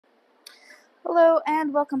Hello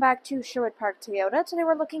and welcome back to Sherwood Park Toyota. Today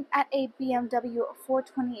we're looking at a BMW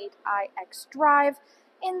 428i xDrive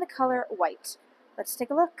in the color white. Let's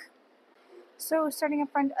take a look. So starting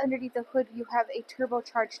up front underneath the hood you have a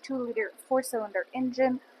turbocharged 2-liter 4-cylinder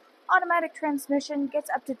engine, automatic transmission,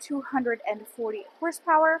 gets up to 240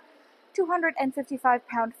 horsepower, 255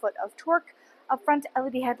 pound-foot of torque, up front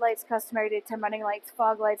LED headlights, customary daytime running lights,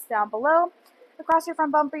 fog lights down below. Across your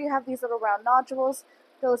front bumper you have these little round nodules.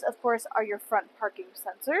 Those, of course, are your front parking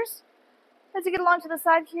sensors. As you get along to the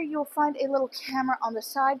side here, you'll find a little camera on the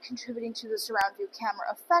side contributing to the surround view camera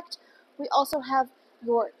effect. We also have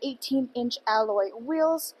your 18-inch alloy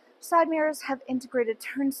wheels. Side mirrors have integrated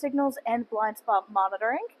turn signals and blind spot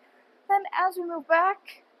monitoring. Then as we move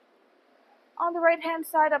back, on the right-hand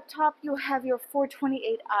side up top, you have your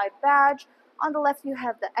 428i badge. On the left, you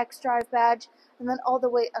have the xDrive badge. And then all the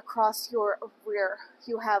way across your rear,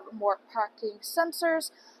 you have more parking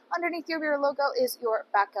sensors. Underneath your rear logo is your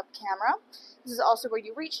backup camera. This is also where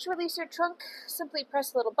you reach to release your trunk. Simply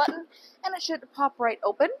press the little button, and it should pop right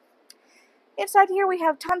open. Inside here, we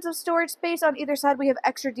have tons of storage space. On either side, we have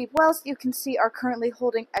extra deep wells you can see are currently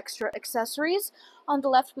holding extra accessories. On the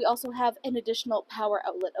left, we also have an additional power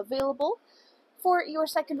outlet available. For your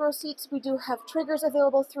second row seats, we do have triggers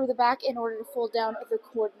available through the back in order to fold down the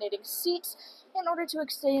coordinating seats in order to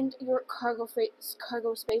extend your cargo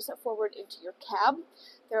space forward into your cab.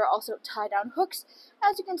 There are also tie-down hooks,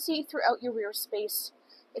 as you can see throughout your rear space.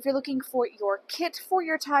 If you're looking for your kit for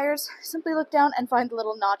your tires, simply look down and find the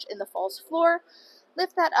little notch in the false floor.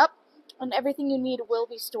 Lift that up, and everything you need will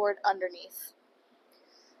be stored underneath.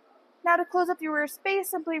 Now to close up your rear space,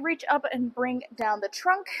 simply reach up and bring down the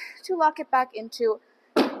trunk to lock it back into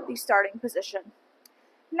the starting position.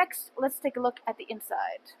 Next, let's take a look at the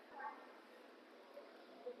inside.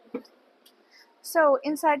 So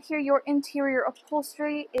inside here, your interior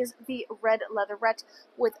upholstery is the red leatherette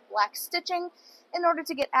with black stitching. In order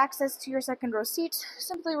to get access to your second row seat,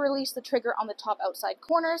 simply release the trigger on the top outside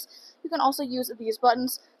corners. You can also use these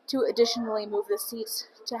buttons to additionally move the seats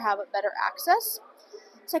to have better access.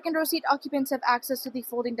 Second row seat occupants have access to the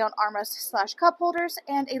folding down armrest/cup holders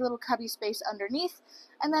and a little cubby space underneath.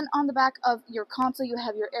 And then on the back of your console you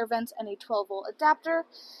have your air vents and a 12-volt adapter.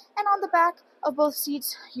 And on the back of both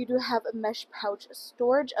seats you do have a mesh pouch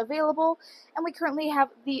storage available. And we currently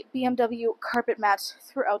have the BMW carpet mats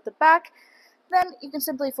throughout the back. Then you can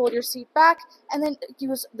simply fold your seat back and then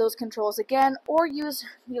use those controls again, or use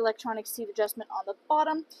the electronic seat adjustment on the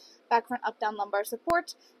bottom. Back, front, up, down, lumbar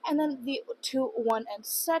support, and then the 2, 1, and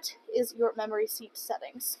set is your memory seat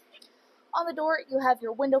settings. On the door, you have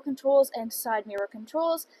your window controls and side mirror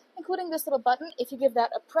controls, including this little button. If you give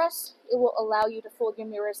that a press, it will allow you to fold your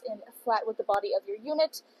mirrors in flat with the body of your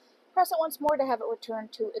unit. Press it once more to have it return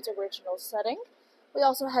to its original setting. We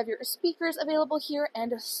also have your speakers available here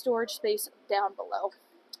and a storage space down below.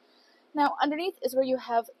 Now, underneath is where you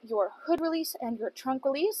have your hood release and your trunk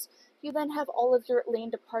release. You then have all of your lane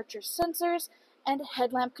departure sensors and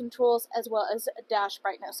headlamp controls, as well as dash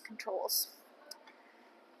brightness controls.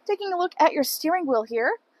 Taking a look at your steering wheel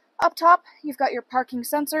here, up top you've got your parking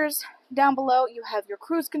sensors, down below you have your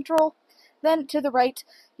cruise control, then to the right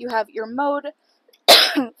you have your mode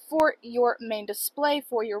for your main display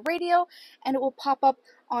for your radio, and it will pop up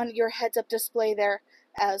on your heads-up display there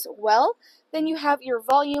as well. Then you have your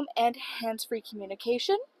volume and hands-free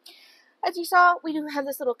communication. As you saw, we do have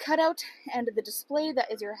this little cutout and the display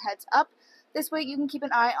that is your heads up. This way you can keep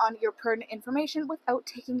an eye on your pertinent information without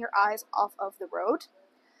taking your eyes off of the road.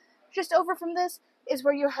 Just over from this is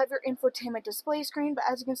where you have your infotainment display screen, but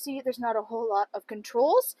as you can see, there's not a whole lot of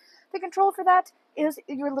controls. The control for that is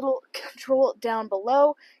your little control down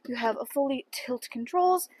below. You have a fully tilt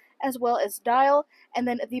controls, as well as dial, and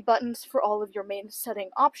then the buttons for all of your main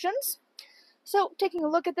setting options. So, taking a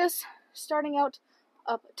look at this, starting out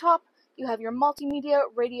up top, you have your multimedia,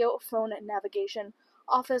 radio, phone, navigation,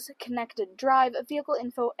 office, connected drive, vehicle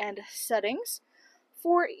info, and settings.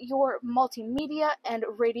 For your multimedia and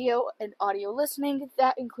radio and audio listening,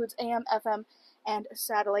 that includes AM, FM, and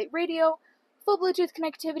satellite radio, full Bluetooth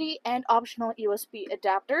connectivity, and optional USB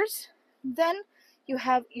adapters. Then you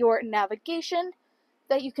have your navigation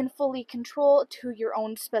that you can fully control to your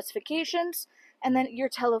own specifications, and then your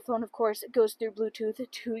telephone, of course, goes through Bluetooth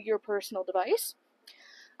to your personal device.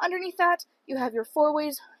 Underneath that, you have your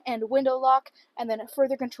four-ways and window lock, and then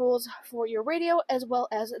further controls for your radio, as well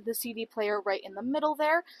as the CD player right in the middle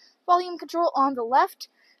there. Volume control on the left.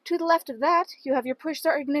 To the left of that, you have your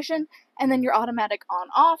push-start ignition, and then your automatic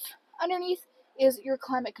on-off. Underneath is your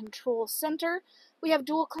climate control center. We have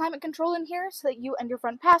dual climate control in here, so that you and your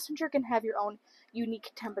front passenger can have your own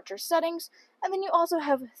unique temperature settings, and then you also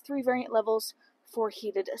have 3 variant levels for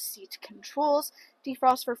heated seat controls,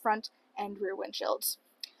 defrost for front and rear windshields.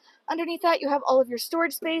 Underneath that, you have all of your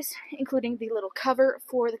storage space, including the little cover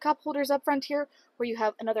for the cup holders up front here, where you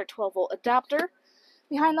have another 12-volt adapter.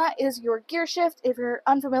 Behind that is your gear shift. If you're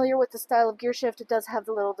unfamiliar with the style of gear shift, it does have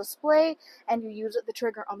the little display, and you use the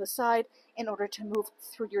trigger on the side in order to move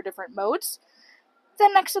through your different modes.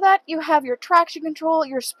 Then next to that, you have your traction control,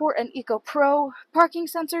 your Sport and Eco Pro parking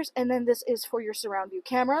sensors, and then this is for your surround view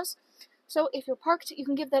cameras. So if you're parked, you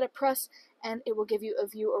can give that a press, and it will give you a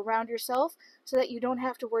view around yourself so that you don't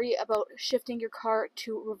have to worry about shifting your car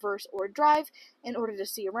to reverse or drive in order to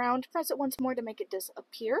see around. Press it once more to make it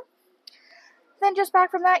disappear. Then just back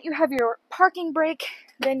from that, you have your parking brake,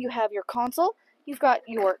 then you have your console. You've got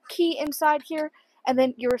your key inside here, and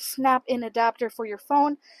then your snap-in adapter for your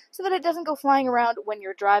phone so that it doesn't go flying around when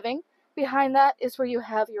you're driving. Behind that is where you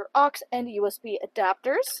have your aux and USB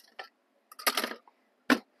adapters.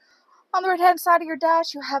 On the right-hand side of your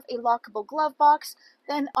dash, you have a lockable glove box.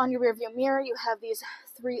 Then on your rearview mirror, you have these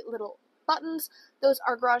 3 little buttons. Those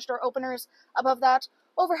are garage door openers. Above that,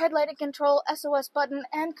 overhead lighting control, SOS button,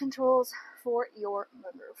 and controls for your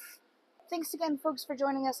moonroof. Thanks again, folks, for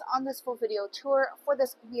joining us on this full video tour for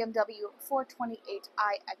this BMW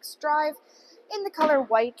 428i xDrive in the color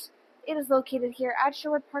white. It is located here at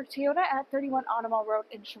Sherwood Park Toyota at 31 Automall Road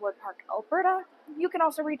in Sherwood Park, Alberta. You can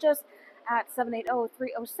also reach us at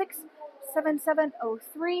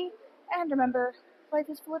 780-306-7703. And remember, life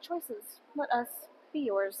is full of choices. Let us be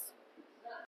yours.